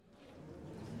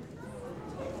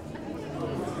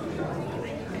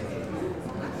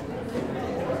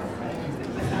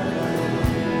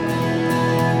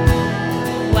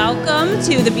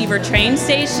to the Beaver train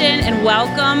station and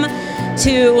welcome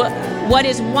to what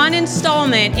is one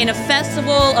installment in a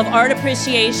festival of art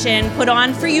appreciation put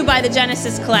on for you by the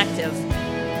Genesis Collective.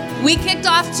 We kicked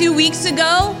off 2 weeks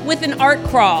ago with an art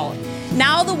crawl.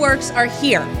 Now the works are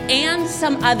here, and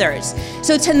some others.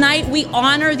 So tonight we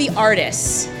honor the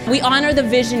artists, we honor the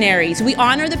visionaries, we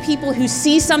honor the people who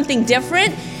see something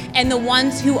different, and the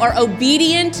ones who are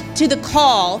obedient to the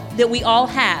call that we all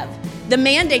have, the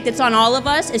mandate that's on all of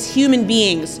us as human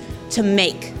beings to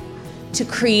make, to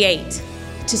create,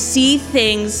 to see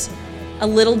things a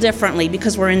little differently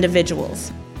because we're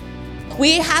individuals.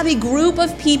 We have a group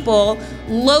of people,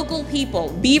 local people,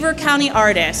 Beaver County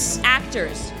artists,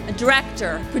 actors, a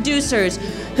director, producers,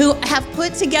 who have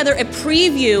put together a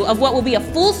preview of what will be a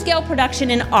full-scale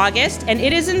production in August, and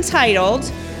it is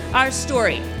entitled Our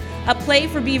Story, a play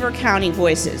for Beaver County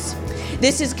voices.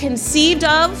 This is conceived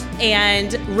of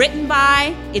and written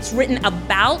by, it's written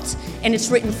about, and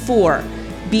it's written for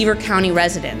Beaver County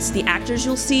residents. The actors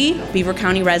you'll see, Beaver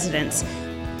County residents.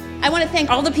 I want to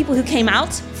thank all the people who came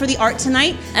out for the art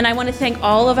tonight, and I want to thank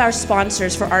all of our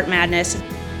sponsors for Art Madness.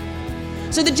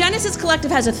 So the Genesis Collective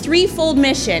has a threefold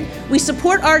mission. We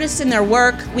support artists in their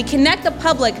work, we connect the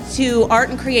public to art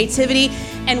and creativity,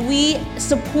 and we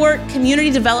support community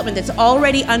development that's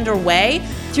already underway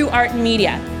through art and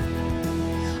media.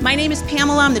 My name is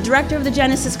Pamela, I'm the director of the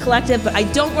Genesis Collective, but I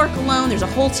don't work alone. There's a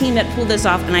whole team that pulled this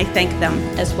off, and I thank them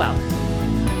as well.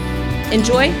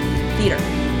 Enjoy theater.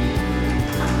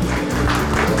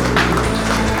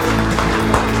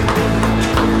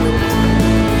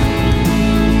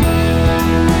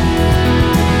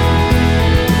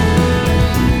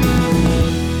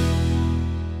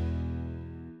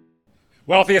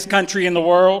 Wealthiest country in the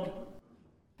world.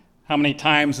 How many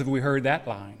times have we heard that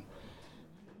line?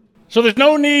 So there's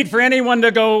no need for anyone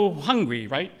to go hungry,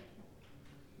 right?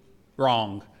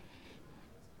 Wrong.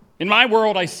 In my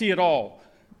world, I see it all.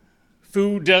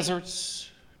 Food deserts,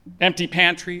 empty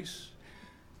pantries,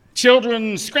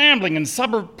 children scrambling in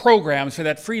suburb programs for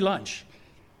that free lunch.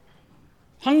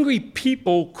 Hungry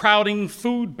people crowding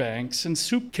food banks and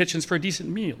soup kitchens for a decent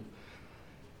meal.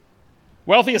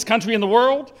 Wealthiest country in the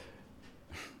world?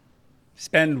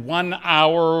 Spend 1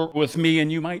 hour with me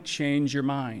and you might change your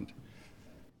mind.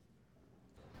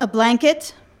 A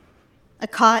blanket, a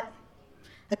cot,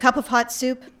 a cup of hot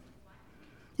soup.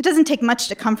 It doesn't take much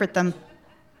to comfort them.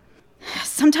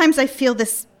 Sometimes I feel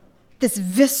this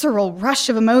visceral rush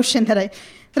of emotion that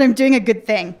I'm doing a good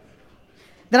thing,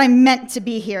 that I'm meant to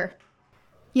be here.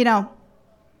 You know,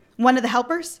 one of the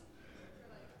helpers,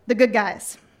 the good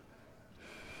guys.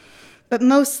 But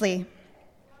mostly,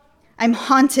 I'm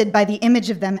haunted by the image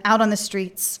of them out on the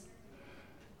streets,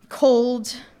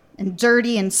 cold and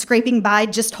dirty and scraping by,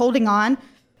 just holding on.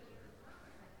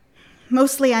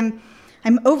 Mostly, I'm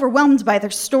overwhelmed by their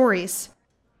stories,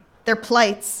 their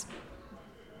plights.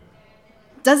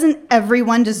 Doesn't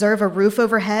everyone deserve a roof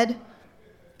overhead,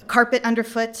 a carpet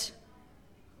underfoot,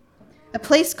 a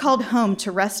place called home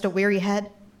to rest a weary head?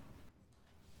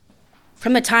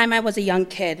 From the time I was a young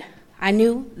kid, I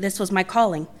knew this was my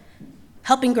calling.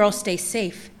 Helping girls stay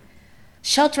safe,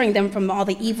 sheltering them from all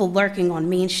the evil lurking on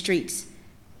mean streets,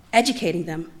 educating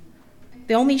them.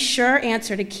 The only sure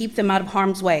answer to keep them out of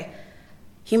harm's way.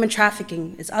 Human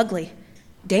trafficking is ugly,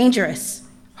 dangerous,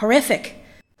 horrific.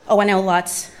 Oh, I know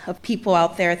lots of people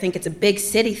out there think it's a big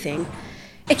city thing.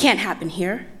 It can't happen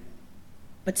here.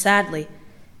 But sadly,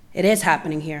 it is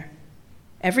happening here.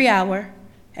 Every hour,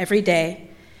 every day,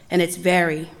 and it's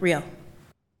very real.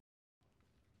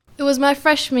 It was my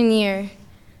freshman year.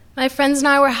 My friends and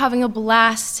I were having a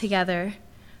blast together.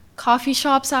 Coffee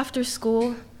shops after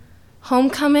school,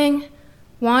 homecoming,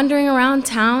 wandering around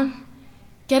town,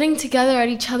 getting together at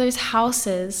each other's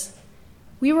houses.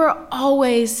 We were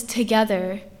always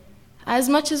together, as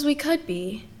much as we could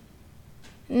be.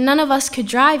 None of us could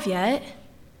drive yet,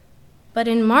 but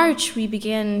in March we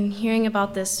began hearing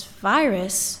about this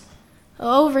virus.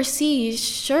 Overseas,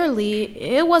 surely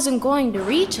it wasn't going to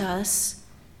reach us.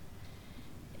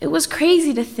 It was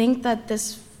crazy to think that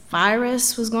this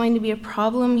virus was going to be a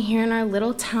problem here in our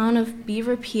little town of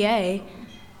Beaver, PA.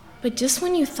 But just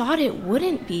when you thought it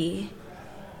wouldn't be,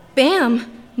 bam,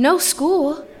 no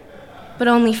school, but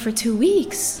only for 2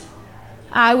 weeks.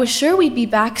 I was sure we'd be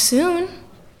back soon.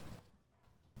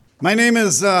 My name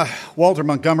is Walter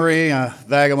Montgomery, a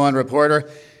vagabond reporter,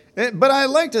 but I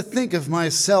like to think of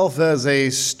myself as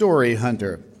a story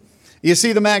hunter. You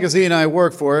see, the magazine I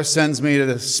work for sends me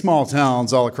to small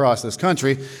towns all across this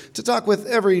country to talk with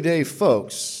everyday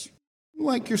folks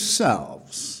like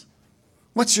yourselves.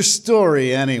 What's your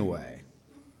story anyway?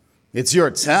 It's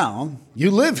your town. You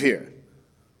live here.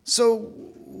 So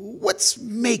what's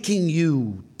making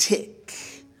you tick?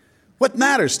 What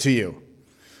matters to you?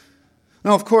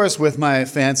 Now, of course, with my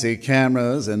fancy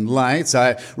cameras and lights,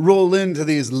 I roll into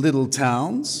these little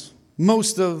towns,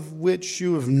 most of which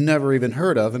you have never even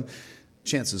heard of, and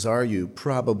chances are you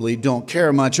probably don't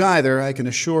care much either, I can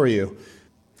assure you.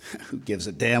 Who gives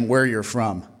a damn where you're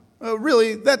from?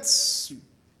 Really, that's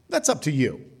up to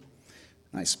you,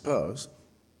 I suppose.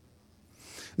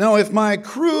 Now, if my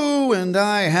crew and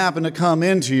I happen to come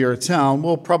into your town,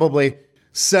 we'll probably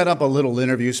set up a little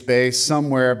interview space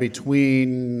somewhere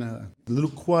between a little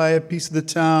quiet piece of the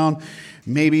town,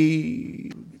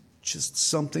 maybe just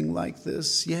something like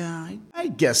this. Yeah, I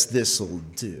guess this'll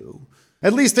do.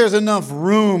 At least there's enough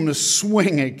room to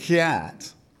swing a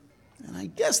cat. And I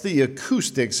guess the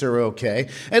acoustics are okay.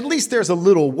 At least there's a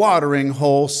little watering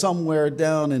hole somewhere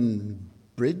down in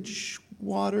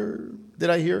Bridgewater. Did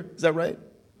I hear? Is that right?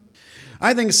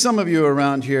 I think some of you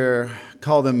around here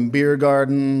call them beer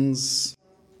gardens.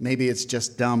 Maybe it's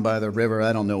just down by the river.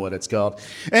 I don't know what it's called.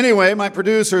 Anyway, my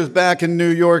producers back in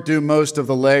New York do most of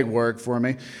the legwork for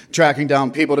me, tracking down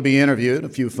people to be interviewed, a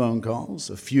few phone calls,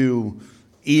 a few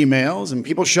emails, and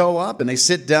people show up and they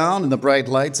sit down in the bright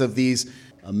lights of these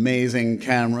amazing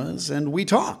cameras and we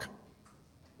talk.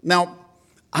 Now,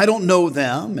 I don't know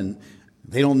them and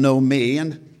they don't know me,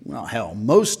 and, well, hell,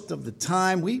 most of the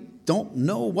time we don't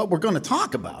know what we're going to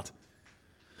talk about.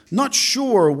 Not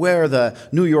sure where the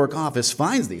New York office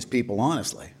finds these people,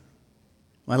 honestly.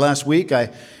 Why, last week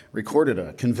I recorded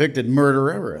a convicted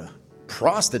murderer, a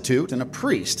prostitute, and a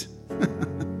priest.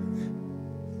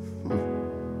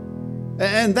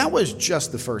 And that was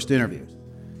just the first interview.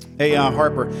 Hey,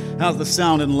 Harper, how's the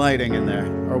sound and lighting in there?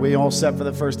 Are we all set for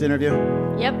the first interview?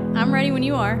 Yep, I'm ready when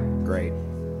you are. Great.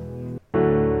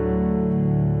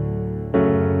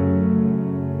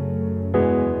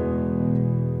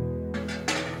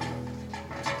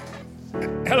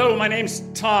 Hello, my name's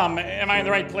Tom. Am I in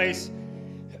the right place?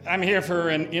 I'm here for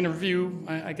an interview,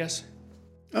 I guess.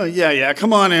 Oh, yeah.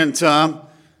 Come on in, Tom.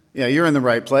 Yeah, you're in the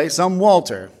right place. I'm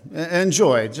Walter.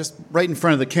 Enjoy, just right in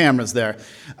front of the cameras there.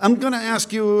 I'm going to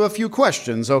ask you a few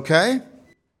questions, okay?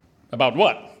 About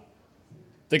what?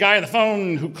 The guy on the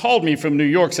phone who called me from New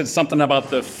York said something about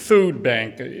the food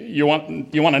bank. You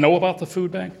want to know about the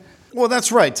food bank? Well,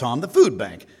 that's right, Tom, the food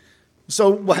bank. So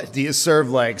what, do you serve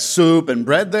like soup and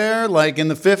bread there, like in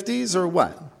the 50s, or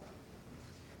what?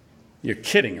 You're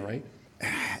kidding, right?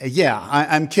 Yeah,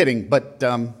 I'm kidding, but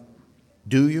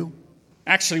do you?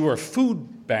 Actually, we're a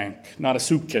food bank, not a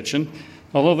soup kitchen,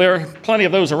 although there are plenty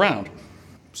of those around.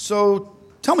 So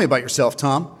tell me about yourself,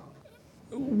 Tom.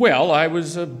 Well, I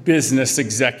was a business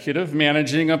executive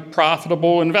managing a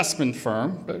profitable investment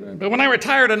firm. But when I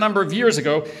retired a number of years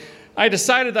ago, I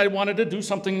decided I wanted to do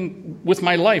something with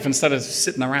my life instead of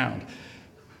sitting around,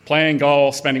 playing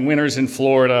golf, spending winters in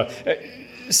Florida.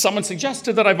 Someone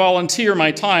suggested that I volunteer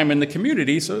my time in the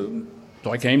community, so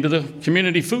I came to the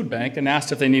community food bank and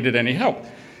asked if they needed any help.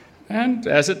 And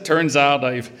as it turns out,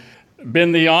 I've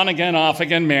been the on-again,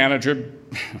 off-again manager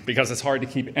because it's hard to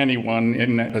keep anyone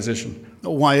in that position.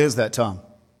 Why is that, Tom?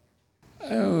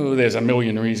 Oh, there's a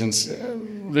million reasons.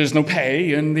 There's no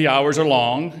pay and the hours are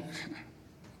long.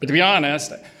 But to be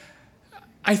honest,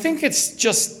 I think it's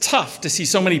just tough to see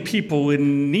so many people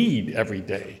in need every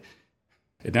day.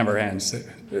 It never ends.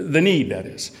 The need, that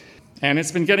is. And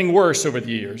it's been getting worse over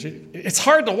the years. It's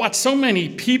hard to watch so many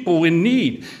people in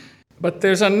need. But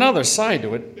there's another side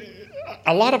to it.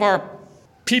 A lot of our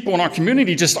people in our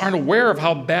community just aren't aware of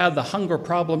how bad the hunger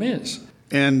problem is.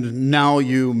 And now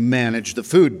you manage the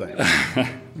food bank.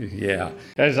 Yeah.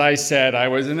 As I said, I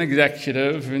was an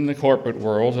executive in the corporate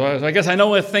world, so I guess I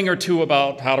know a thing or two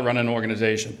about how to run an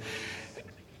organization.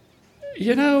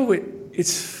 You know,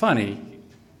 it's funny.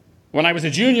 When I was a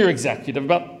junior executive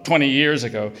about 20 years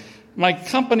ago, my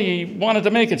company wanted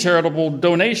to make a charitable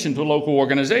donation to a local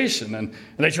organization, and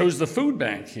they chose the food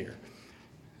bank here.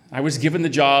 I was given the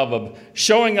job of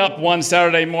showing up one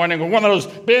Saturday morning with one of those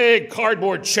big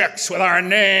cardboard checks with our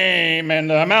name and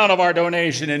the amount of our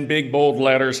donation in big, bold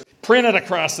letters printed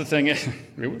across the thing. It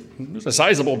was a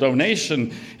sizable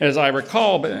donation, as I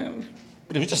recall, but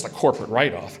it was just a corporate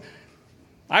write-off.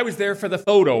 I was there for the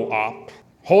photo op,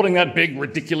 holding that big,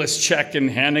 ridiculous check and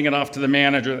handing it off to the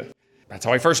manager. That's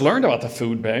how I first learned about the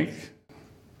food bank.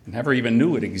 I never even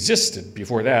knew it existed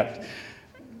before that.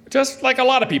 Just like a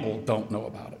lot of people don't know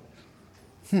about it.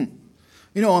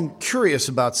 You know, I'm curious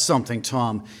about something,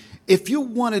 Tom. If you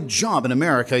want a job in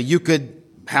America, you could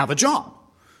have a job.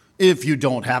 If you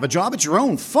don't have a job, it's your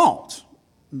own fault.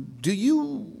 Do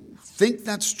you think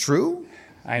that's true?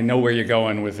 I know where you're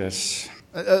going with this.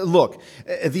 Look,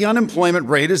 the unemployment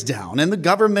rate is down, and the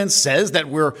government says that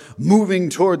we're moving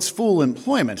towards full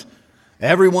employment.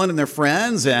 Everyone and their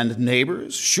friends and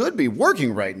neighbors should be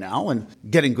working right now and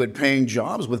getting good paying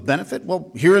jobs with benefit.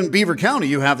 Well, here in Beaver County,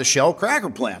 you have the Shell cracker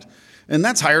plant, and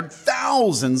that's hired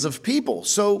thousands of people.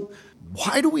 So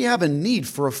why do we have a need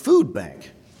for a food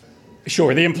bank?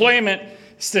 Sure, the employment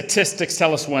statistics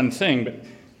tell us one thing,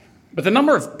 but the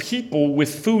number of people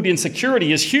with food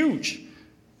insecurity is huge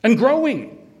and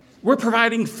growing. We're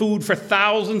providing food for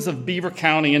thousands of Beaver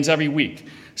Countyans every week,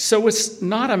 so it's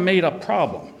not a made-up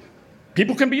problem.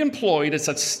 People can be employed at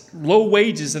such low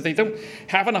wages that they don't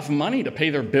have enough money to pay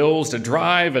their bills, to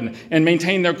drive and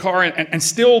maintain their car, and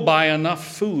still buy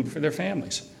enough food for their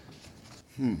families.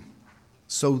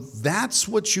 So that's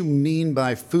what you mean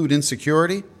by food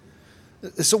insecurity?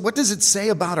 So what does it say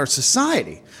about our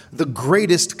society, the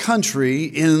greatest country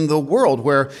in the world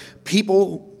where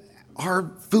people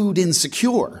are food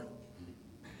insecure?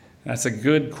 That's a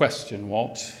good question,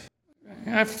 Walt.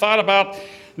 I've thought about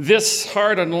this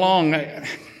hard and long.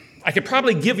 I could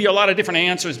probably give you a lot of different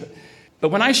answers, but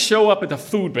when I show up at the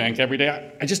food bank every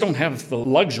day, I just don't have the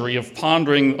luxury of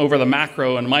pondering over the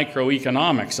macro and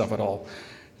microeconomics of it all.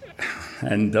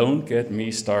 And don't get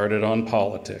me started on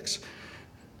politics.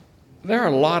 There are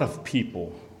a lot of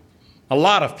people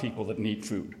that need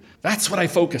food. That's what I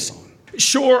focus on.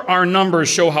 Sure, our numbers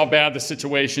show how bad the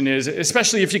situation is,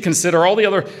 especially if you consider all the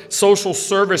other social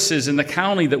services in the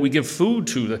county that we give food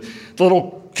to, the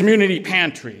little community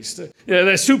pantries,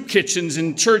 the soup kitchens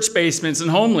and church basements and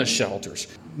homeless shelters.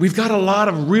 We've got a lot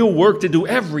of real work to do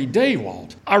every day,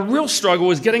 Walt. Our real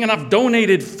struggle is getting enough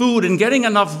donated food and getting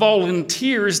enough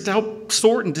volunteers to help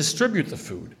sort and distribute the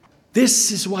food.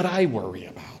 This is what I worry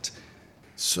about.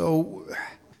 So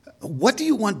what do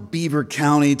you want Beaver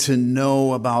County to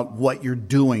know about what you're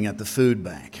doing at the food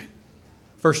bank?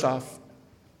 First off,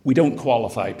 we don't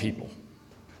qualify people.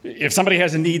 If somebody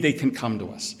has a need, they can come to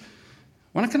us.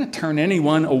 We're not going to turn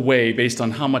anyone away based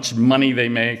on how much money they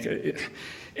make.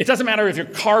 It doesn't matter if your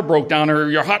car broke down or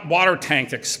your hot water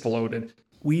tank exploded.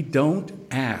 We don't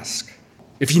ask.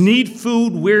 If you need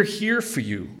food, we're here for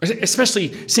you,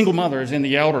 especially single mothers and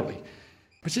the elderly.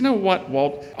 But you know what,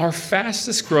 Walt? Our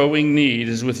fastest growing need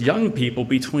is with young people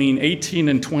between 18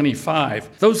 and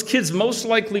 25. Those kids most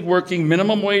likely working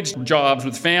minimum wage jobs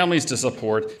with families to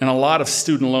support and a lot of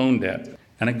student loan debt.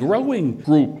 And a growing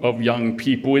group of young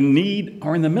people in need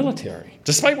are in the military.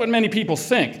 Despite what many people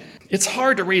think, it's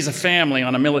hard to raise a family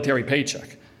on a military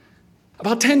paycheck.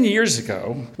 About 10 years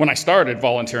ago, when I started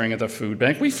volunteering at the food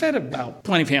bank, we fed about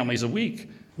 20 families a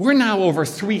week. We're now over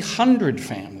 300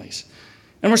 families.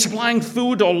 And we're supplying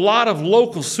food to a lot of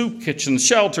local soup kitchens,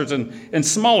 shelters, and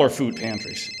smaller food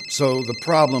pantries. So the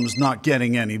problem's not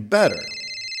getting any better.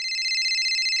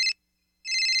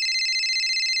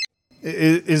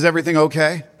 Is everything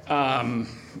okay? Yeah.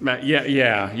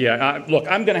 Look,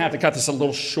 I'm going to have to cut this a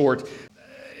little short.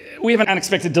 We have an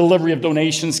unexpected delivery of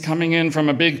donations coming in from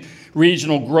a big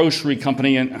regional grocery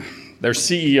company, and their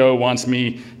CEO wants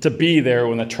me to be there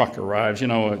when the truck arrives,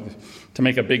 to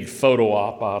make a big photo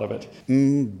op out of it.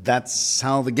 That's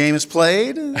how the game is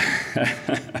played?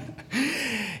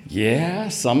 Yeah,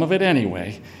 some of it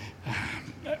anyway.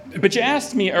 But you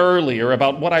asked me earlier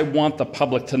about what I want the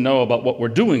public to know about what we're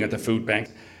doing at the food bank.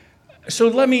 So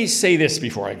let me say this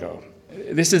before I go.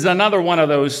 This is another one of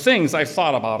those things I've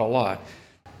thought about a lot.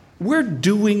 We're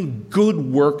doing good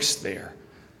works there.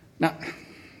 Now,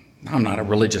 I'm not a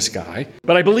religious guy,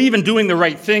 but I believe in doing the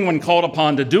right thing when called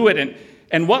upon to do it,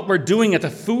 and what we're doing at the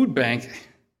food bank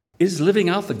is living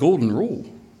out the golden rule.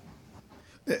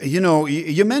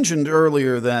 You mentioned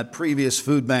earlier that previous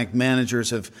food bank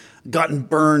managers have gotten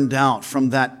burned out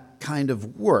from that kind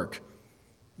of work.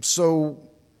 So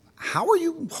how are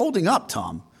you holding up,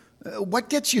 Tom? What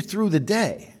gets you through the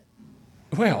day?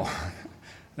 Well,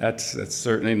 that's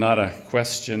certainly not a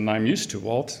question I'm used to,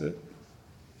 Walt.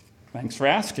 Thanks for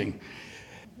asking.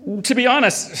 To be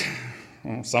honest,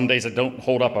 some days it don't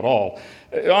hold up at all.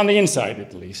 On the inside,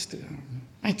 at least.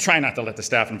 I try not to let the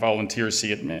staff and volunteers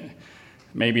see it.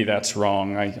 Maybe that's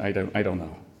wrong. I don't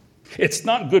know. It's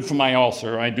not good for my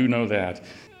ulcer, I do know that.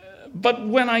 But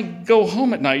when I go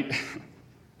home at night,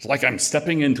 it's like I'm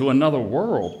stepping into another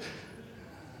world.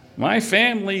 My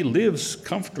family lives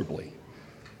comfortably.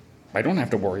 I don't have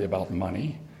to worry about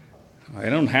money. I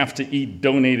don't have to eat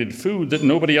donated food that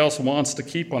nobody else wants to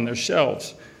keep on their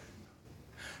shelves.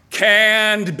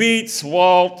 Canned beets,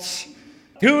 Walt.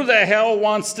 Who the hell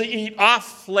wants to eat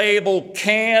off-label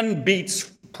canned beets,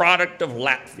 product of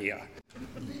Latvia?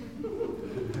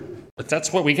 But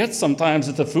that's what we get sometimes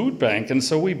at the food bank, and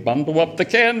so we bundle up the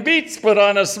canned beets, put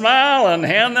on a smile, and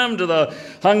hand them to the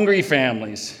hungry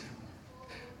families.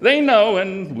 They know,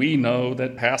 and we know,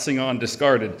 that passing on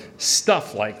discarded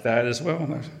stuff like that as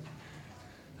well,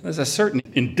 there's a certain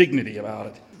indignity about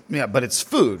it. Yeah, but it's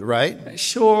food, right?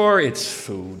 Sure, it's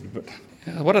food, but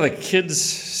what do the kids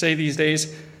say these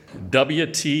days?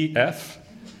 WTF?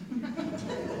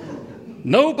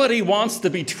 Nobody wants to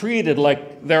be treated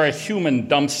like they're a human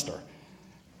dumpster.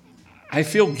 I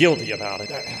feel guilty about it.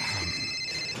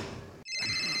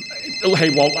 Hey,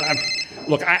 Walt,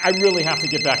 look, I really have to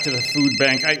get back to the food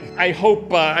bank. I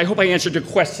hope I answered your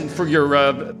question for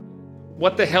your,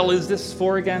 what the hell is this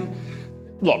for again?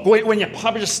 Look, when you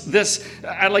publish this,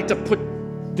 I'd like to put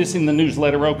this in the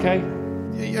newsletter, okay?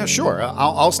 Yeah, sure.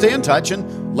 I'll stay in touch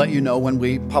and let you know when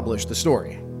we publish the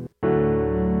story.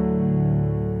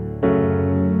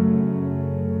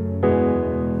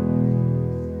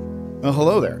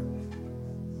 Hello there.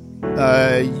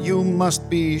 You must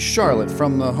be Charlotte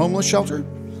from the homeless shelter?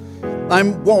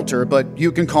 I'm Walter, but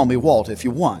you can call me Walt if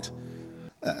you want.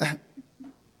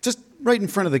 Just right in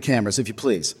front of the cameras, if you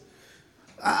please.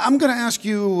 I'm going to ask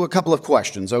you a couple of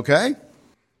questions, okay?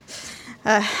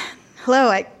 Hello,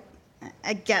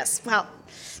 I guess. Wow,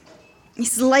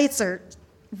 these lights are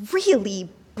really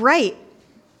bright.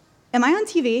 Am I on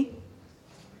TV?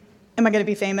 Am I going to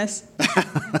be famous?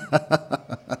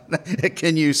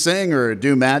 Can you sing or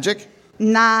do magic?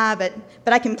 Nah, but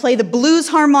I can play the blues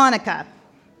harmonica.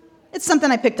 It's something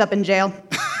I picked up in jail.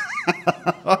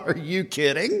 Are you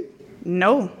kidding?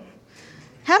 No.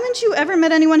 Haven't you ever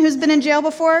met anyone who's been in jail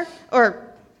before? Or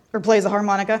plays a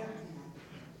harmonica?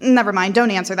 Never mind,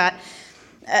 don't answer that.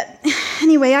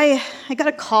 Anyway, I got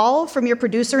a call from your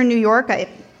producer in New York. I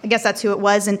guess that's who it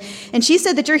was. And she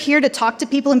said that you're here to talk to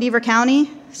people in Beaver County.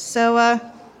 So,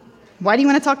 why do you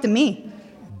want to talk to me?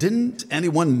 Didn't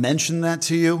anyone mention that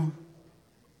to you?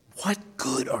 What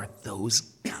good are those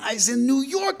guys in New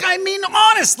York? I mean,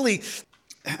 honestly.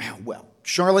 Well,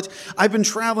 Charlotte, I've been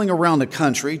traveling around the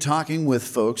country talking with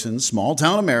folks in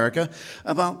small-town America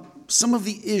about some of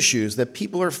the issues that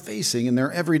people are facing in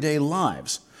their everyday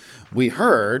lives. We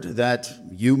heard that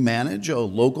you manage a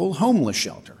local homeless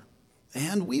shelter,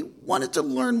 and we wanted to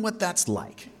learn what that's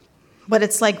like. What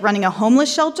it's like running a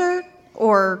homeless shelter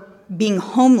or being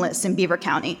homeless in Beaver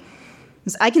County?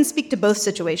 'Cause I can speak to both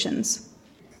situations.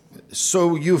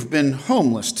 So you've been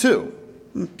homeless, too?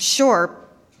 Sure,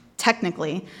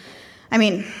 technically. I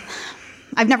mean,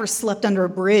 I've never slept under a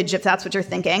bridge, if that's what you're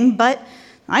thinking, but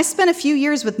I spent a few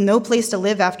years with no place to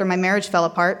live after my marriage fell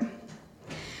apart.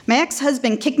 My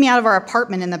ex-husband kicked me out of our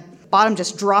apartment and the bottom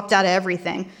just dropped out of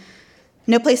everything.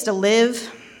 No place to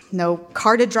live, no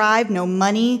car to drive, no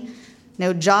money,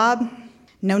 no job,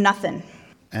 no nothing.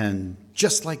 And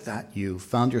just like that, you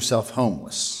found yourself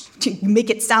homeless. You make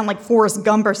it sound like Forrest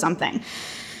Gump or something.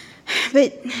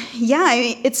 But yeah, I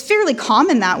mean, it's fairly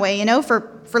common that way, you know,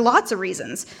 for lots of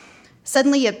reasons.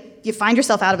 Suddenly you find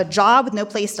yourself out of a job with no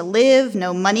place to live,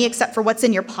 no money except for what's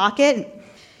in your pocket.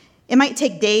 It might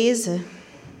take days, a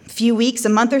few weeks, a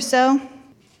month or so.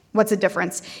 What's the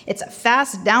difference? It's a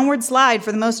fast downward slide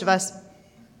for the most of us.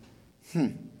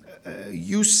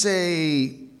 You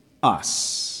say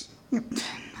us.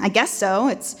 I guess so.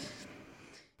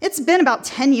 It's been about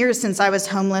 10 years since I was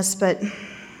homeless, but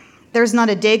there's not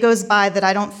a day goes by that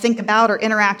I don't think about or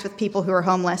interact with people who are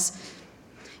homeless.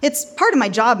 It's part of my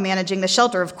job managing the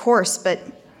shelter, of course, but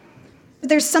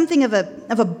there's something of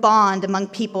a bond among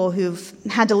people who've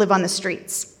had to live on the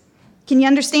streets. Can you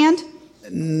understand?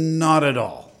 Not at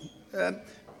all.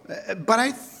 But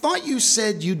I thought you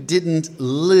said you didn't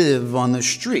live on the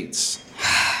streets.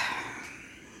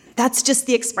 That's just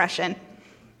the expression.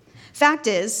 Fact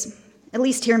is, at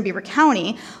least here in Beaver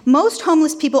County, most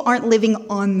homeless people aren't living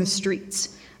on the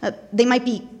streets. They might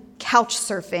be couch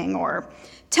surfing or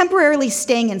temporarily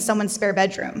staying in someone's spare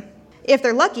bedroom. If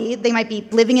they're lucky, they might be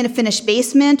living in a finished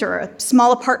basement or a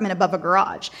small apartment above a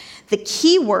garage. The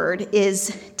key word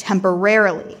is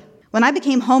temporarily. When I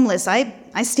became homeless, I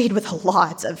stayed with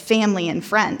lots of family and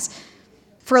friends.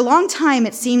 For a long time,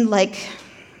 it seemed like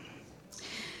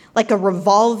a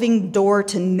revolving door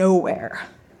to nowhere.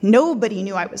 Nobody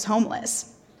knew I was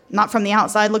homeless. Not from the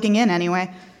outside looking in,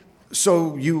 anyway.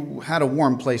 So you had a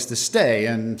warm place to stay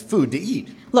and food to eat.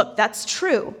 Look, that's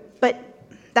true, but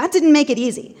that didn't make it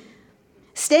easy.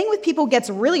 Staying with people gets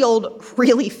really old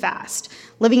really fast.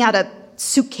 Living out of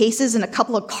suitcases and a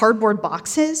couple of cardboard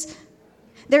boxes.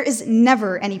 There is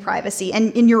never any privacy,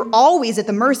 and you're always at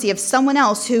the mercy of someone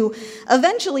else who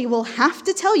eventually will have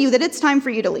to tell you that it's time for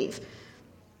you to leave.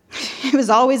 It was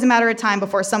always a matter of time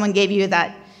before someone gave you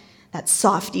that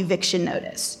soft eviction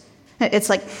notice. It's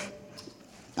like,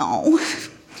 oh,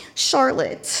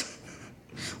 Charlotte,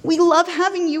 we love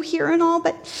having you here and all,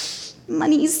 but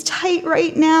money's tight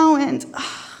right now, and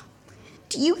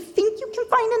do you think you can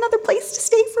find another place to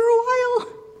stay for a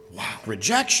while? Wow,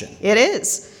 rejection. It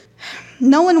is.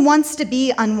 No one wants to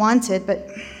be unwanted, but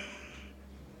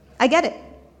I get it.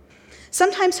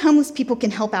 Sometimes homeless people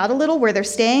can help out a little where they're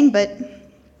staying, but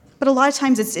a lot of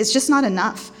times it's just not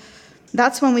enough.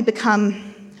 That's when we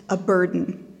become a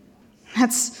burden.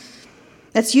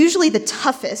 That's usually the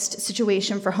toughest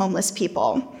situation for homeless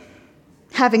people,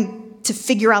 having to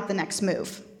figure out the next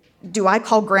move. Do I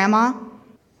call grandma?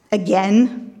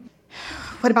 Again?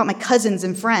 What about my cousins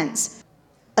and friends?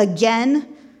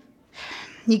 Again?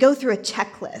 You go through a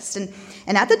checklist,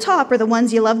 and at the top are the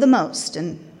ones you love the most,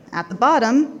 and at the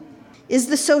bottom is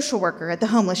the social worker at the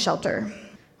homeless shelter,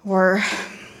 or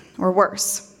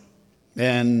worse.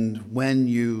 And when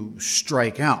you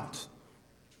strike out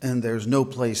and there's no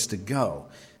place to go,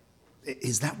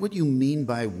 is that what you mean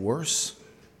by worse?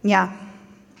 Yeah,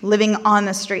 living on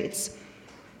the streets.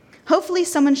 Hopefully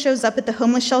someone shows up at the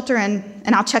homeless shelter and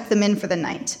I'll check them in for the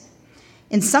night.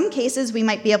 In some cases, we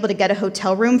might be able to get a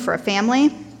hotel room for a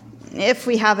family, if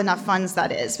we have enough funds,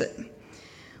 that is. But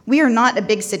we are not a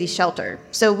big city shelter,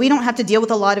 so we don't have to deal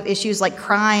with a lot of issues like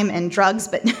crime and drugs,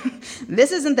 but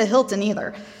this isn't the Hilton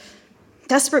either.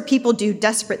 Desperate people do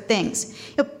desperate things.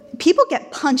 People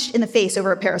get punched in the face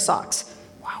over a pair of socks.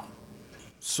 Wow.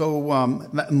 So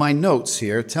my notes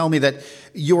here tell me that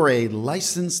you're a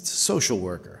licensed social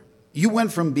worker. You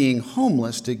went from being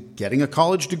homeless to getting a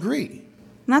college degree.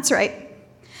 That's right.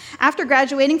 After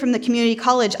graduating from the community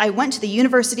college, I went to the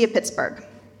University of Pittsburgh.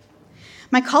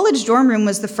 My college dorm room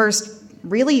was the first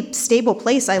really stable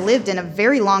place I lived in a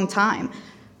very long time.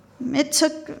 It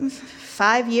took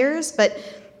 5 years, but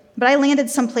I landed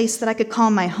someplace that I could call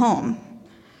my home.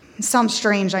 It sounds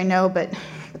strange, I know, but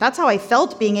that's how I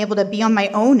felt, being able to be on my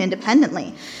own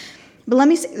independently. But let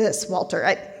me say this, Walter.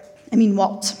 I mean,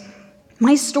 Walt.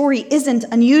 My story isn't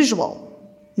unusual,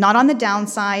 not on the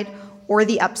downside or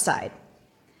the upside.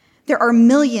 There are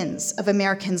millions of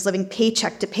Americans living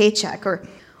paycheck to paycheck,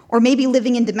 or maybe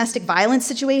living in domestic violence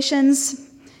situations,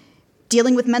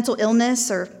 dealing with mental illness,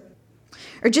 or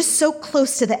just so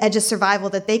close to the edge of survival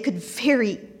that they could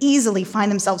very easily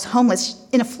find themselves homeless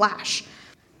in a flash.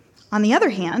 On the other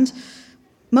hand,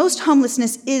 most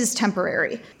homelessness is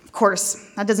temporary. Of course,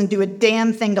 that doesn't do a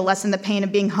damn thing to lessen the pain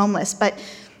of being homeless, but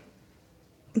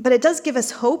it does give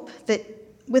us hope that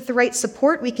with the right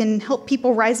support, we can help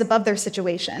people rise above their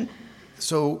situation.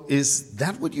 So is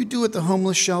that what you do at the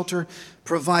homeless shelter?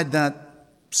 Provide that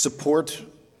support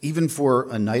even for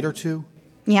a night or two?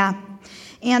 Yeah,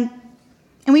 and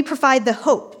we provide the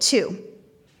hope, too,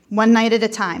 one night at a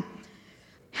time.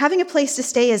 Having a place to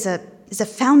stay is a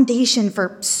foundation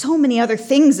for so many other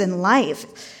things in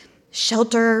life.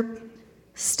 Shelter,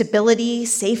 stability,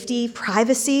 safety,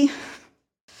 privacy.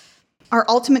 Our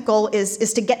ultimate goal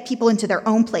is to get people into their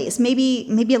own place, maybe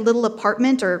a little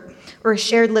apartment or a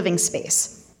shared living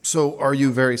space. So are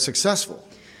you very successful?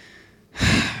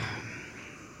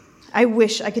 I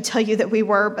wish I could tell you that we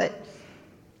were, but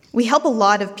we help a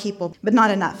lot of people, but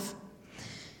not enough.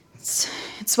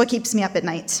 It's what keeps me up at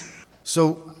night.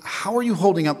 So how are you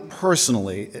holding up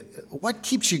personally? What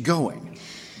keeps you going?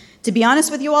 To be honest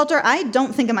with you, Walter, I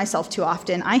don't think of myself too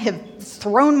often. I have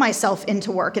thrown myself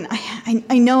into work, and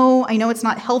I know it's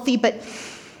not healthy, but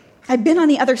I've been on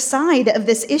the other side of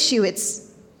this issue.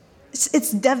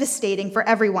 It's devastating for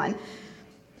everyone.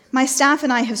 My staff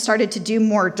and I have started to do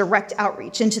more direct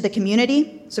outreach into the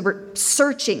community, so we're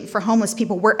searching for homeless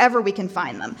people wherever we can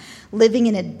find them, living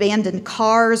in abandoned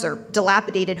cars or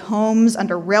dilapidated homes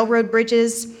under railroad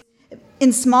bridges,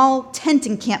 in small tent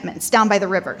encampments down by the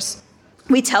rivers.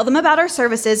 We tell them about our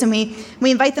services and we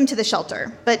invite them to the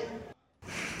shelter, but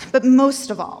most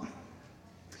of all,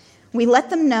 we let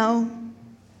them know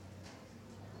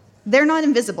they're not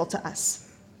invisible to us.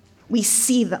 We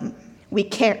see them. We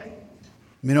care.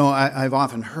 You know, I've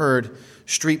often heard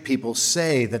street people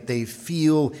say that they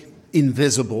feel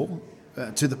invisible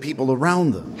to the people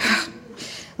around them.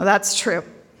 Well, that's true.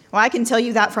 Well, I can tell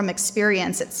you that from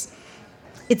experience.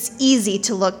 It's easy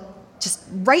to look just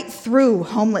right through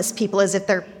homeless people as if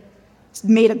they're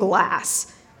made of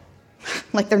glass,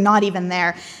 like they're not even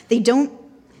there. They don't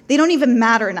even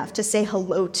matter enough to say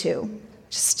hello to,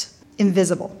 just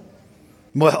invisible.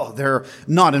 Well, they're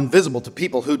not invisible to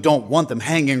people who don't want them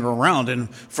hanging around in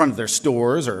front of their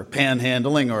stores or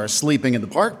panhandling or sleeping in the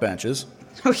park benches.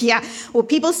 Oh, yeah. Well,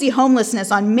 people see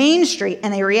homelessness on Main Street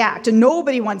and they react, and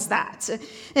nobody wants that.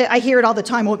 I hear it all the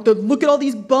time. Well, look at all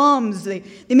these bums. They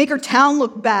make our town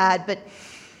look bad.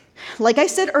 Like I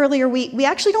said earlier, we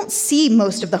actually don't see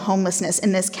most of the homelessness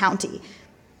in this county.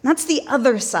 That's the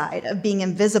other side of being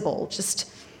invisible,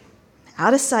 just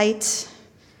out of sight,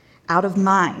 out of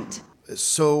mind.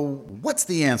 So, what's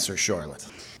the answer, Charlotte?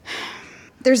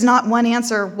 There's not one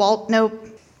answer, Walt. No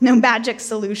magic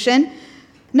solution.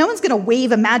 No one's gonna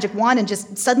wave a magic wand and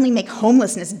just suddenly make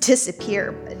homelessness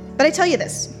disappear. But I tell you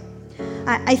this,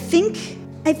 I think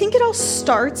it all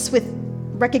starts with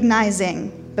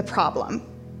recognizing the problem.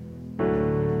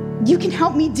 You can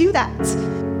help me do that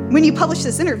when you publish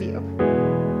this interview.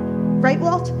 Right,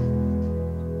 Walt?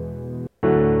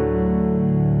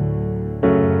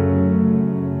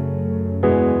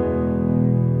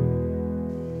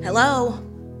 Hello?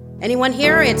 Anyone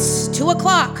here? It's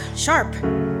 2:00 sharp.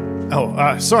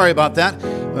 Oh, sorry about that.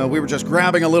 We were just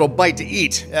grabbing a little bite to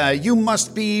eat. You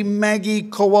must be Maggie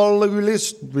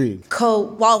Kowalski.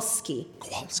 Kowalski.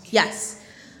 Kowalski? Yes.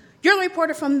 You're the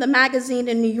reporter from the magazine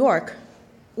in New York.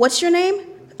 What's your name?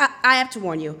 I have to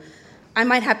warn you. I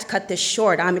might have to cut this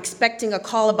short. I'm expecting a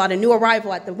call about a new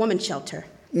arrival at the women's shelter.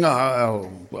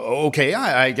 Okay.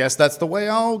 I guess that's the way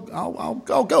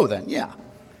I'll go then. Yeah.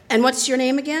 And what's your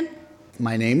name again?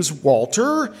 My name's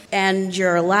Walter. And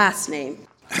your last name?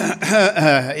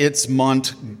 It's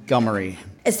Montgomery.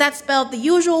 Is that spelled the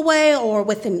usual way or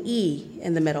with an E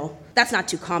in the middle? That's not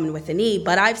too common with an E,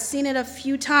 but I've seen it a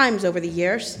few times over the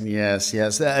years. Yes.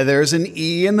 There's an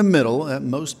E in the middle.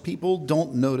 Most people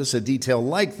don't notice a detail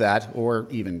like that or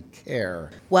even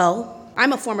care. Well,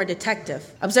 I'm a former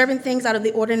detective. Observing things out of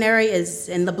the ordinary is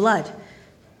in the blood.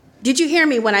 Did you hear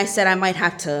me when I said I might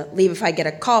have to leave if I get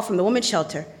a call from the women's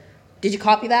shelter? Did you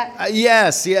copy that?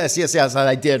 Yes,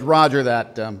 I did. Roger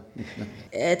that.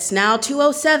 It's now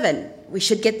 2:07. We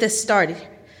should get this started.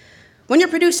 When your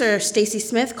producer, Stacy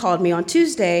Smith, called me on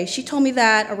Tuesday, she told me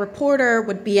that a reporter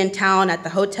would be in town at the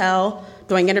hotel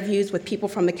doing interviews with people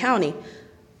from the county.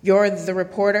 You're the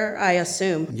reporter, I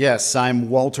assume. Yes, I'm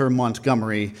Walter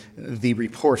Montgomery, the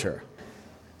reporter.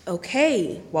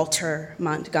 Okay, Walter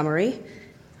Montgomery.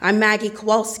 I'm Maggie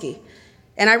Kowalski,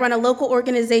 and I run a local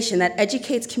organization that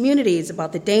educates communities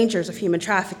about the dangers of human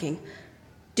trafficking.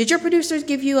 Did your producers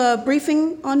give you a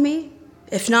briefing on me?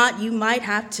 If not, you might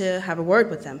have to have a word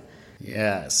with them.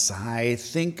 Yes, I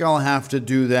think I'll have to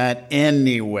do that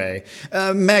anyway.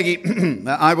 Maggie,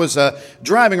 I was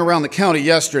driving around the county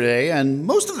yesterday, and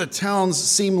most of the towns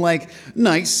seem like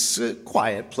nice,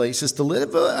 quiet places to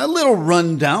live. A little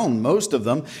run down, most of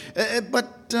them,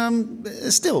 but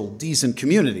still decent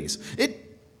communities.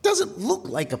 It doesn't look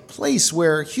like a place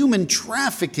where human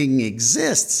trafficking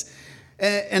exists.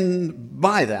 And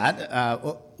by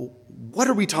that, what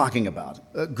are we talking about?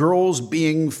 Girls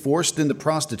being forced into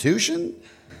prostitution?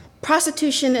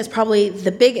 Prostitution is probably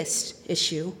the biggest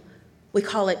issue. We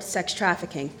call it sex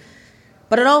trafficking.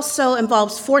 But it also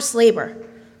involves forced labor.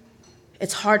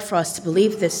 It's hard for us to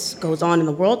believe this goes on in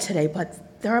the world today,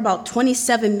 but there are about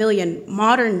 27 million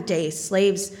modern-day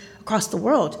slaves across the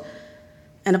world,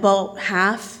 and about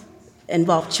half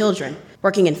involve children,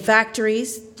 working in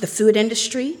factories, the food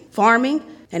industry, farming,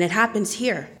 and it happens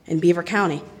here in Beaver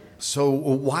County. So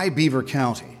why Beaver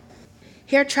County?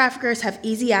 Here, traffickers have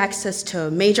easy access to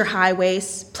major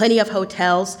highways, plenty of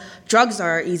hotels, drugs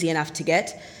are easy enough to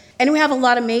get, and we have a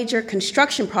lot of major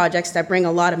construction projects that bring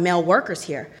a lot of male workers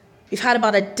here. We've had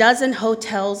about a dozen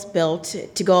hotels built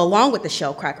to go along with the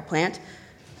Shell cracker plant.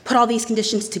 Put all these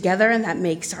conditions together, and that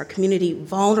makes our community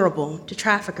vulnerable to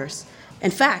traffickers.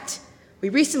 In fact, we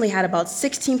recently had about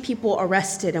 16 people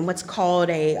arrested in what's called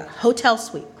a hotel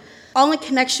sweep, all in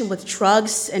connection with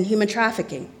drugs and human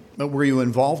trafficking. But were you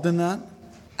involved in that?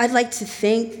 I'd like to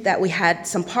think that we had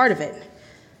some part of it.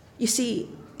 You see,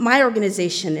 my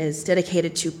organization is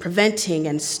dedicated to preventing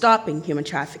and stopping human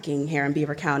trafficking here in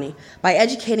Beaver County by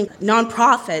educating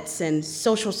nonprofits and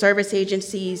social service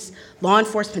agencies, law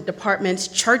enforcement departments,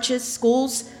 churches,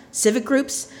 schools, civic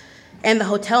groups, and the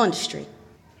hotel industry.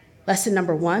 Lesson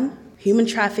number 1, human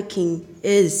trafficking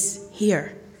is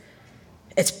here.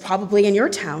 It's probably in your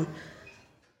town.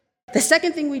 The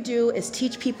second thing we do is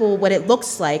teach people what it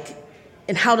looks like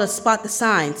and how to spot the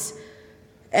signs.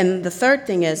 And the third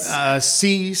thing is...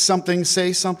 see something,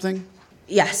 say something?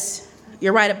 Yes,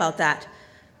 you're right about that.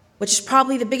 Which is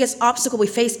probably the biggest obstacle we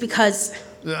face because...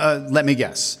 let me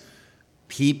guess.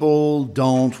 People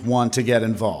don't want to get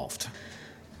involved.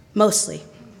 Mostly.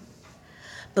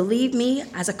 Believe me,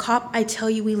 as a cop, I tell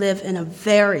you we live in a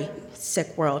very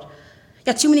sick world.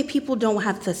 Yet too many people don't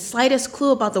have the slightest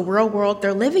clue about the real world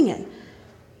they're living in.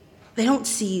 They don't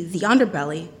see the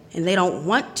underbelly, and they don't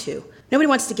want to. Nobody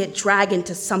wants to get dragged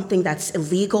into something that's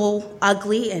illegal,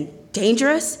 ugly, and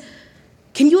dangerous.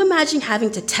 Can you imagine having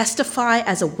to testify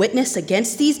as a witness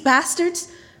against these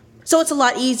bastards? So it's a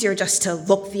lot easier just to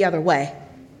look the other way.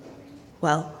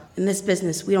 Well, in this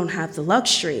business, we don't have the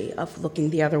luxury of looking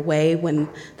the other way when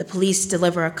the police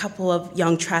deliver a couple of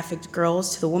young trafficked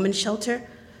girls to the women's shelter.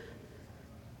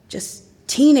 Just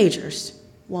teenagers,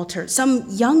 Walter, some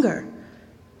younger,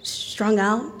 strung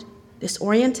out,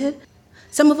 disoriented.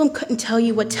 Some of them couldn't tell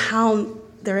you what town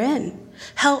they're in.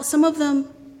 Hell, some of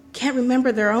them can't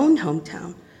remember their own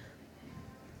hometown.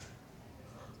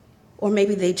 Or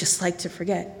maybe they just like to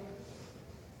forget.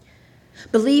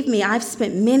 Believe me, I've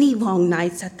spent many long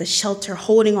nights at the shelter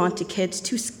holding on to kids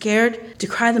too scared to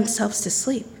cry themselves to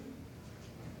sleep.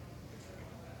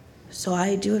 So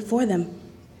I do it for them.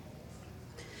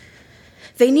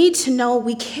 They need to know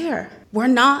we care. We're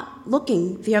not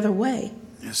looking the other way.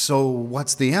 So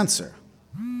what's the answer?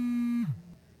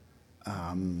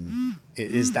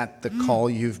 Is that the call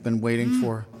you've been waiting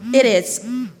for? It is.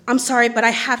 I'm sorry, but I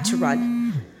have to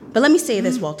run. But let me say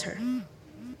this, Walter.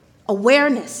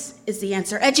 Awareness is the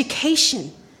answer.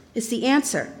 Education is the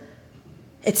answer.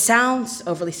 It sounds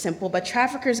overly simple, but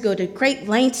traffickers go to great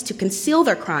lengths to conceal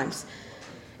their crimes.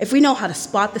 If we know how to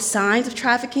spot the signs of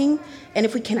trafficking, and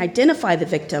if we can identify the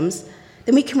victims,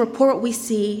 then we can report what we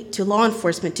see to law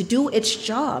enforcement to do its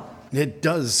job. It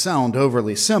does sound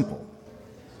overly simple.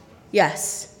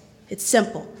 Yes, it's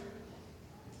simple.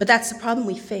 But that's the problem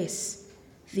we face.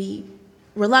 The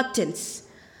reluctance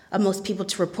of most people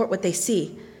to report what they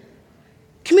see.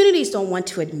 Communities don't want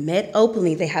to admit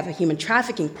openly they have a human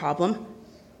trafficking problem.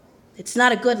 It's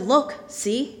not a good look,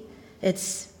 see?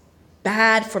 It's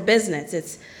bad for business.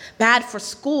 It's bad for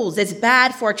schools. It's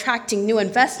bad for attracting new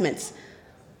investments.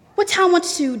 What town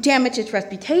wants to damage its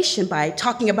reputation by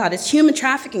talking about its human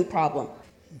trafficking problem?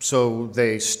 So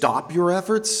they stop your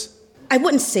efforts? I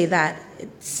wouldn't say that.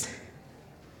 It's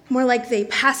more like they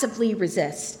passively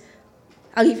resist.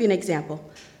 I'll give you an example.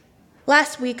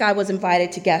 Last week, I was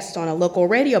invited to guest on a local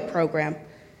radio program,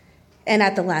 and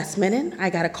at the last minute, I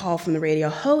got a call from the radio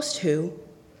host who,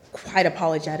 quite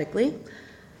apologetically,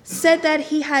 said that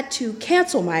he had to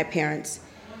cancel my appearance.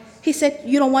 He said,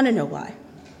 "You don't want to know why."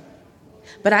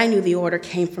 But I knew the order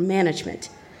came from management.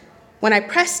 When I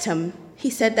pressed him, he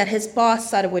said that his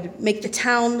boss thought it would make the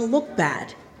town look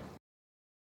bad.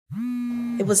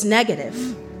 It was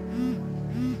negative.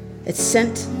 It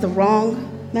sent the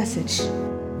wrong message.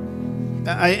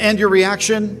 And your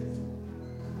reaction?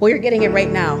 Well, you're getting it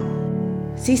right now.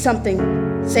 See something,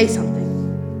 say something.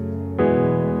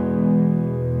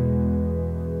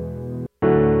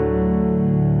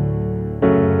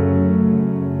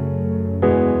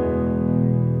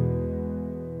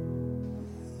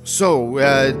 So,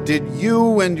 did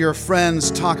you and your friends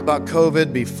talk about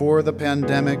COVID before the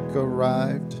pandemic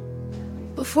arrived?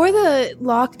 Before the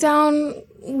lockdown,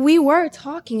 we were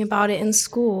talking about it in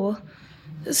school.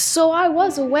 So I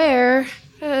was aware,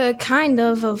 kind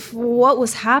of what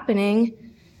was happening.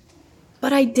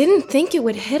 But I didn't think it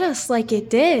would hit us like it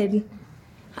did.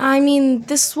 I mean,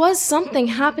 this was something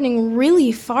happening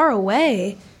really far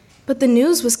away, but the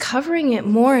news was covering it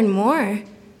more and more.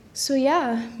 So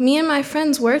yeah, me and my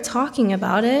friends were talking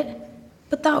about it.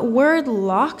 But that word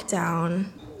lockdown,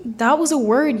 that was a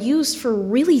word used for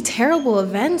really terrible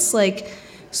events like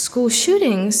school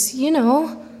shootings,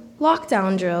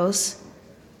 lockdown drills.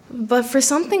 But for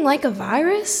something like a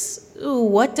virus,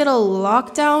 what did a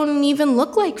lockdown even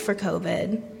look like for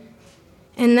COVID?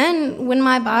 And then when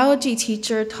my biology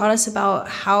teacher taught us about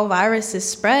how viruses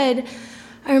spread,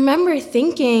 I remember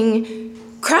thinking,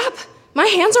 crap, my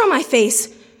hands are on my face.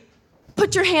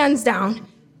 Put your hands down.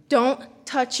 Don't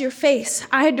touch your face.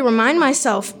 I had to remind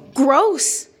myself,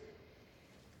 gross.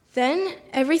 Then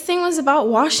everything was about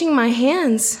washing my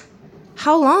hands.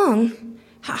 How long?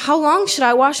 How long should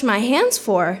I wash my hands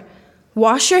for?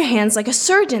 Wash your hands like a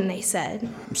surgeon, they said.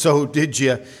 So did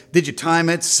you time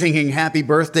it singing happy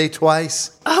birthday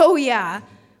twice? Oh, yeah.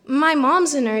 My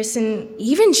mom's a nurse, and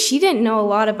even she didn't know a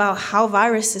lot about how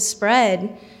viruses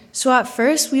spread. So at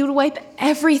first, we would wipe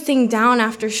everything down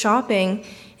after shopping.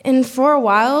 And for a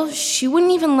while, she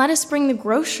wouldn't even let us bring the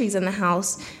groceries in the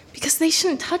house because they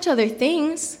shouldn't touch other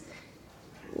things.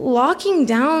 Locking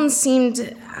down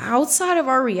seemed outside of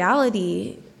our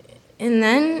reality. And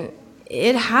then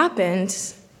it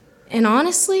happened. And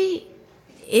honestly,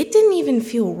 it didn't even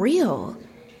feel real.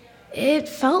 It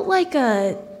felt like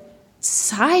a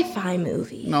sci-fi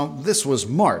movie. No, this was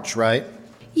March, right?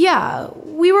 Yeah,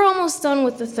 we were almost done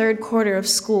with the third quarter of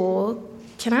school.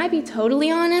 Can I be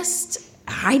totally honest?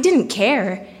 I didn't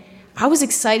care. I was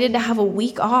excited to have a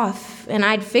week off, and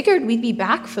I'd figured we'd be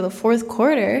back for the fourth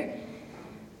quarter.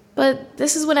 But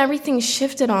this is when everything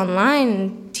shifted online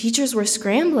and teachers were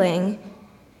scrambling.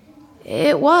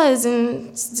 It was,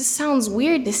 and this sounds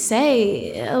weird to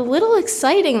say, a little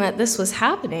exciting that this was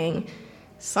happening.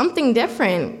 Something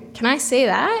different. Can I say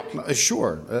that?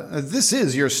 Sure. This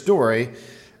is your story.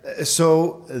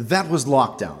 So that was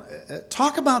lockdown.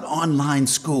 Talk about online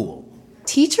school.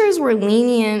 Teachers were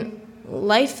lenient.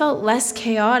 Life felt less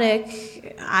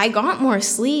chaotic. I got more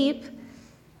sleep.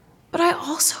 But I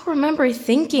also remember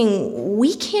thinking,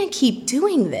 we can't keep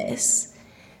doing this.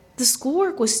 The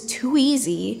schoolwork was too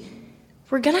easy.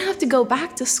 We're gonna have to go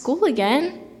back to school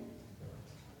again.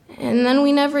 And then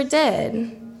we never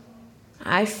did.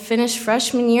 I finished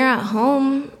freshman year at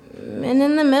home, and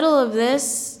in the middle of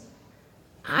this,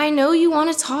 I know you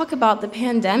want to talk about the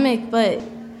pandemic, but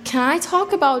can I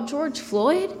talk about George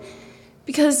Floyd?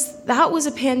 Because that was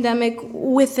a pandemic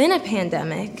within a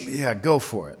pandemic. Yeah, go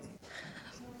for it.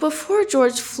 Before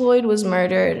George Floyd was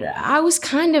murdered, I was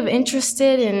kind of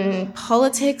interested in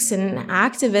politics and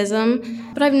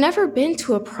activism, but I've never been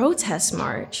to a protest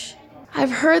march. I've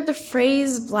heard the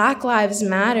phrase Black Lives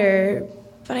Matter,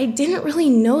 but I didn't really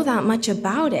know that much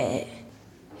about it.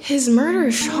 His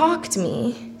murder shocked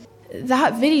me.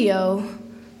 That video,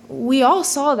 we all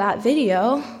saw that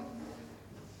video.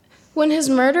 When his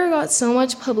murder got so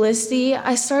much publicity,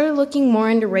 I started looking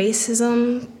more into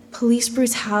racism, police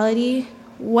brutality,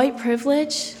 white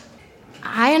privilege.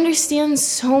 I understand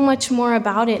so much more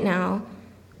about it now,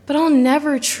 but I'll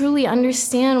never truly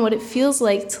understand what it feels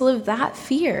like to live that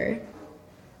fear.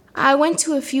 I went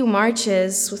to a few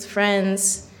marches with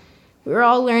friends. We were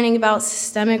all learning about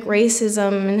systemic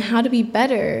racism and how to be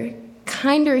better,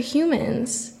 kinder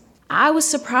humans. I was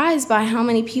surprised by how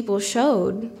many people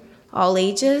showed, all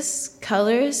ages,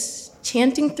 colors,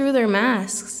 chanting through their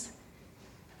masks.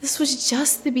 This was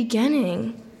just the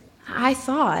beginning, I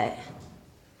thought.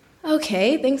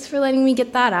 Okay, thanks for letting me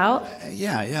get that out.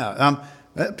 Yeah.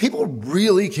 People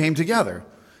really came together.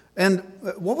 And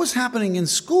what was happening in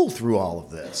school through all of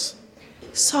this?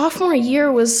 Sophomore year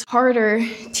was harder.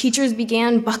 Teachers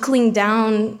began buckling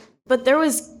down, but there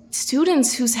was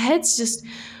students whose heads just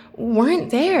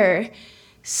weren't there.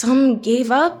 Some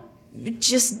gave up,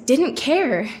 just didn't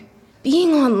care.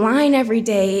 Being online every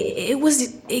day, it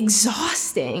was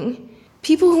exhausting.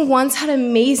 People who once had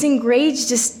amazing grades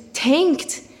just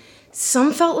tanked.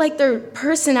 Some felt like their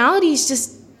personalities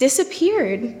just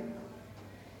disappeared.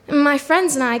 And my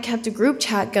friends and I kept a group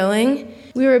chat going.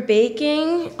 We were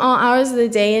baking all hours of the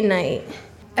day and night.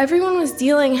 Everyone was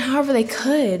dealing however they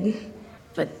could,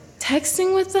 but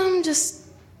texting with them just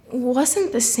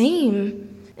wasn't the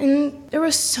same. And there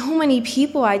were so many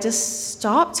people I just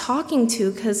stopped talking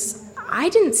to because I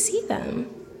didn't see them.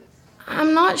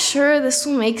 I'm not sure this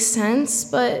will make sense,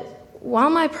 but while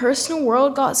my personal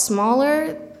world got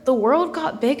smaller, the world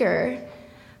got bigger.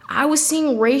 I was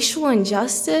seeing racial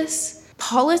injustice,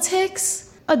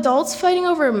 politics, adults fighting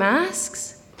over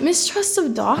masks, mistrust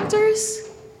of doctors.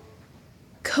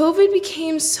 COVID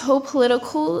became so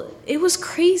political, it was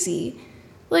crazy.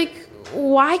 Like,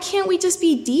 why can't we just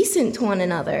be decent to one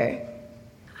another?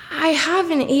 I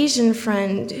have an Asian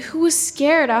friend who was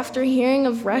scared after hearing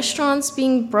of restaurants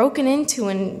being broken into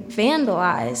and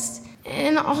vandalized,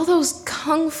 and all those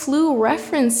Kung Flu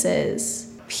references.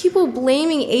 People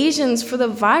blaming Asians for the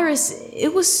virus,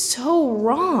 it was so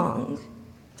wrong.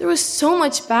 There was so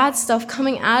much bad stuff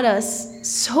coming at us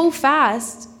so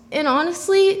fast, and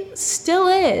honestly, still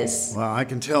is. Well, I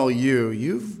can tell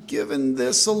you've given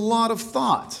this a lot of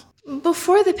thought.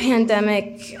 Before the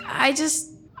pandemic,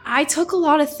 I took a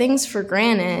lot of things for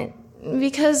granted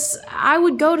because I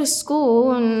would go to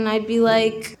school and I'd be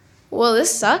like, well,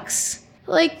 this sucks.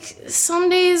 Like, some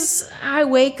days I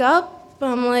wake up,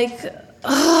 I'm like,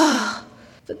 ugh.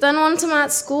 But then once I'm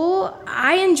at school,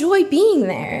 I enjoy being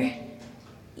there.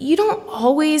 You don't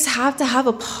always have to have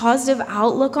a positive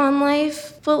outlook on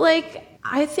life, but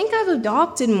I think I've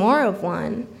adopted more of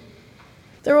one.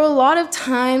 There were a lot of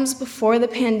times before the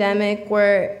pandemic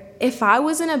where if I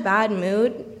was in a bad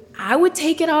mood, I would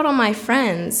take it out on my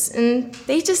friends, and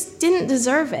they just didn't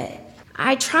deserve it.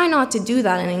 I try not to do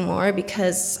that anymore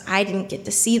because I didn't get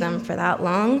to see them for that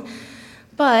long,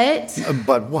 but...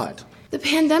 But what? The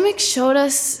pandemic showed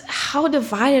us how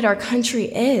divided our country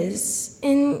is,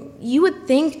 and you would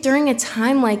think during a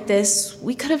time like this,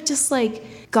 we could have just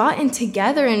gotten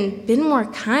together and been more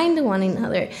kind to one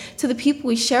another, to the people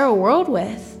we share a world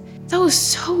with. That was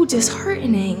so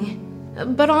disheartening.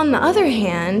 But on the other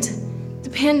hand, the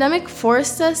pandemic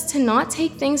forced us to not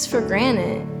take things for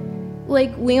granted.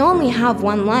 We only have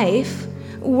one life.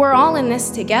 We're all in this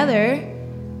together.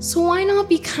 So why not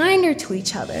be kinder to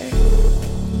each other?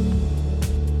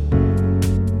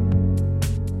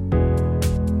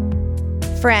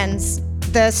 Friends,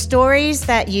 the stories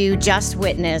that you just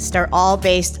witnessed are all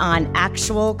based on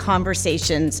actual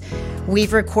conversations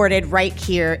we've recorded right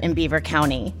here in Beaver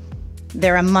County.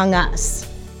 They're among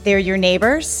us. They're your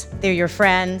neighbors, they're your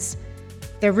friends.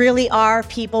 There really are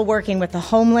people working with the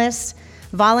homeless,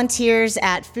 volunteers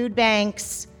at food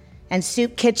banks and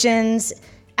soup kitchens,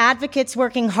 advocates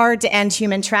working hard to end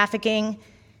human trafficking,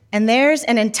 and there's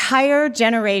an entire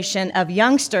generation of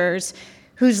youngsters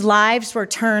whose lives were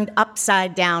turned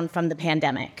upside down from the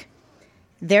pandemic.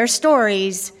 Their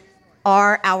stories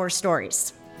are our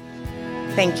stories.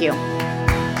 Thank you.